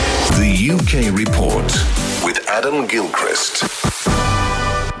UK Report with Adam Gilchrist.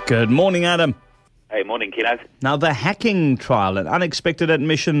 Good morning, Adam. Hey, morning, Keenan. Now, the hacking trial, an unexpected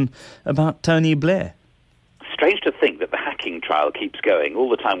admission about Tony Blair. Strange to think that the hacking trial keeps going. All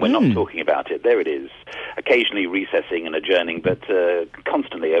the time we're not talking about it. There it is. Occasionally recessing and adjourning, but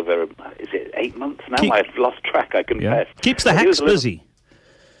constantly over, is it 8 months now? I've lost track, I confess. Yeah. Keeps the hacks busy.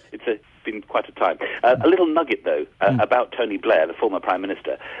 It's been quite a time. A little nugget, though, about Tony Blair, the former Prime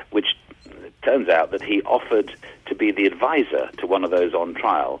Minister, which turns out that he offered to be the advisor to one of those on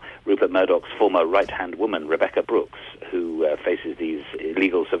trial, Rupert Murdoch's former right-hand woman, Rebecca Brooks, who faces these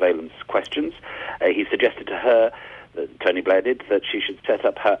illegal surveillance questions. He suggested to her, Tony Blair did, that she should set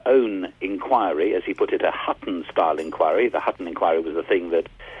up her own inquiry, as he put it, a Hutton-style inquiry. The Hutton inquiry was the thing that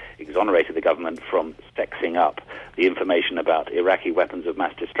exonerated the government from sexing up the information about Iraqi weapons of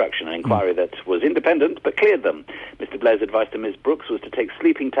mass destruction, an inquiry that was independent but cleared them. Mr. Blair's advice to Ms. Brooks was to take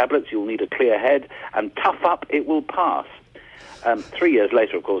sleeping tablets, you'll need a clear head, and tough up, it will pass. 3 years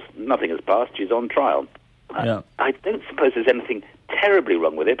later, of course, nothing has passed. She's on trial. I don't suppose there's anything terribly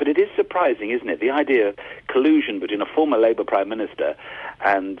wrong with it, but it is surprising, isn't it? The idea of collusion between a former Labour Prime Minister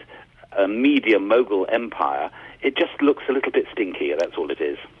and a media mogul empire, it just looks a little bit stinky, that's all it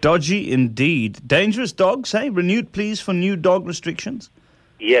is. Dodgy indeed. Dangerous dogs, eh? Renewed pleas for new dog restrictions?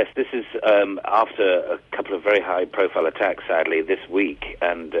 Yes, this is after a couple of very high-profile attacks, sadly, this week,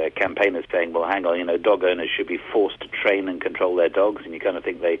 and campaigners saying, well, hang on, dog owners should be forced to train and control their dogs, and you kind of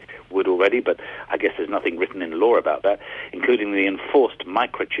think they would already, but I guess there's nothing written in law about that, including the enforced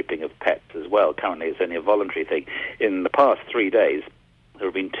microchipping of pets as well. Currently, it's only a voluntary thing. In the past 3 days, there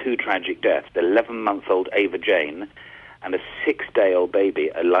have been 2 tragic deaths, the 11-month-old Ava Jane and a 6-day-old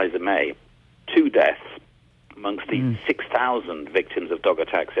baby, Eliza May. 2 deaths amongst the 6,000 victims of dog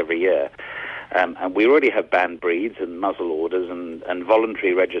attacks every year. And we already have banned breeds and muzzle orders and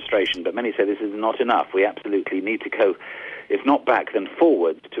voluntary registration, but many say this is not enough. We absolutely need to go, if not back, then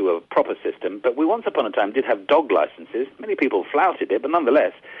forward to a proper system. But we once upon a time did have dog licenses. Many people flouted it, but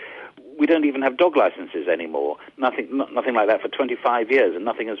nonetheless, we don't even have dog licenses anymore. Nothing like that for 25 years, and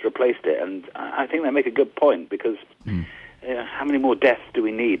nothing has replaced it. And I think they make a good point, because how many more deaths do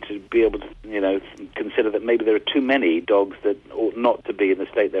we need to be able to, consider that maybe there are too many dogs that ought not to be in the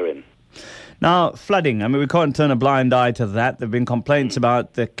state they're in? Now, flooding. I mean, we can't turn a blind eye to that. There have been complaints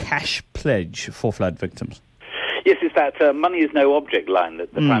about the cash pledge for flood victims. Yes, it's that money is no object line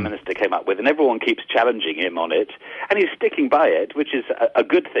that the Prime Minister came up with, and everyone keeps challenging him on it, and he's sticking by it, which is a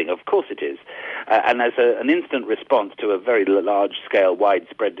good thing, of course it is. And as an instant response to a very large-scale,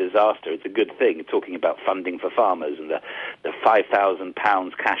 widespread disaster, it's a good thing, talking about funding for farmers and the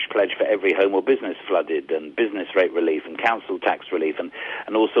 £5,000 cash pledge for every home or business flooded, and business rate relief and council tax relief and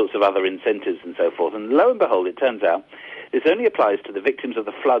all sorts of other incentives and so forth. And lo and behold, it turns out this only applies to the victims of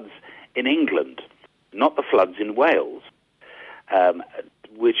the floods in England, not the floods in Wales,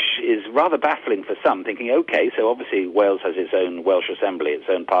 which is rather baffling for some, thinking, OK, so obviously Wales has its own Welsh Assembly, its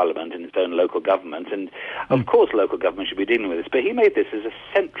own Parliament and its own local government, and of course local government should be dealing with this, but he made this as a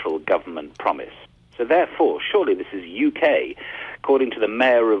central government promise. So therefore, surely this is UK. According to the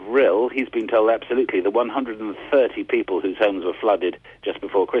Mayor of Rhyl, he's been told absolutely the 130 people whose homes were flooded just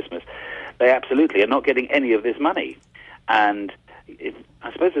before Christmas, they absolutely are not getting any of this money. And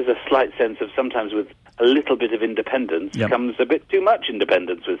I suppose there's a slight sense of sometimes with a little bit of independence comes a bit too much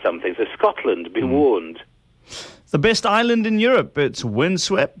independence with something. So Scotland, be warned. The best island in Europe. It's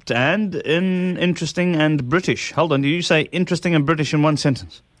windswept and interesting and British. Hold on, did you say interesting and British in one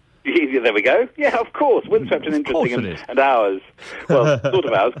sentence? There we go. Yeah, of course. Windswept and interesting and ours. Well, sort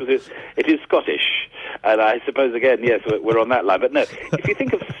of ours, because it is Scottish. And I suppose, again, yes, we're on that line. But no, if you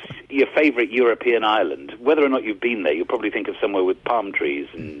think of your favourite European island, whether or not you've been there, you'll probably think of somewhere with palm trees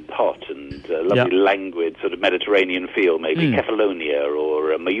and hot and lovely languid sort of Mediterranean feel, maybe Kefalonia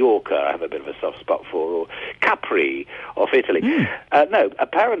or Mallorca, I have a bit of a soft spot for, or Capri off Italy. No,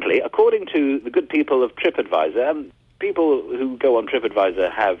 apparently, according to the good people of TripAdvisor, people who go on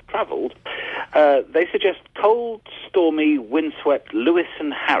TripAdvisor have travelled, they suggest cold, stormy, windswept Lewis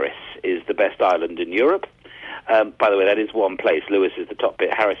and Harris is the best island in Europe. By the way, that is one place. Lewis is the top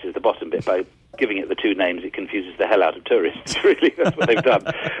bit, Harris is the bottom bit. By giving it the two names, it confuses the hell out of tourists, really. That's what they've done.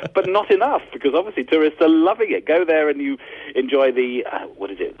 But not enough, because obviously tourists are loving it. Go there and you enjoy the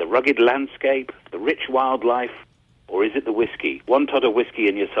rugged landscape, the rich wildlife, or is it the whiskey? One tot of whiskey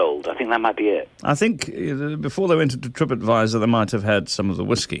and you're sold. I think that might be it. I think before they went into TripAdvisor, they might have had some of the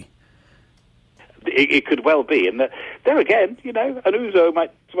whiskey. it could well be. And there again, an ouzo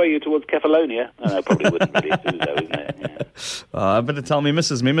might sway you towards Kefalonia. No, probably wouldn't really. It's ouzo, isn't it? Yeah. I better tell me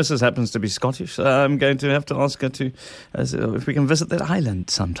missus. My missus happens to be Scottish. So I'm going to have to ask her if we can visit that island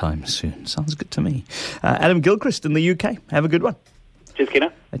sometime soon. Sounds good to me. Adam Gilchrist in the UK. Have a good one. Cheers,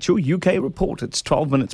 Kina. That's your UK report. It's 12 minutes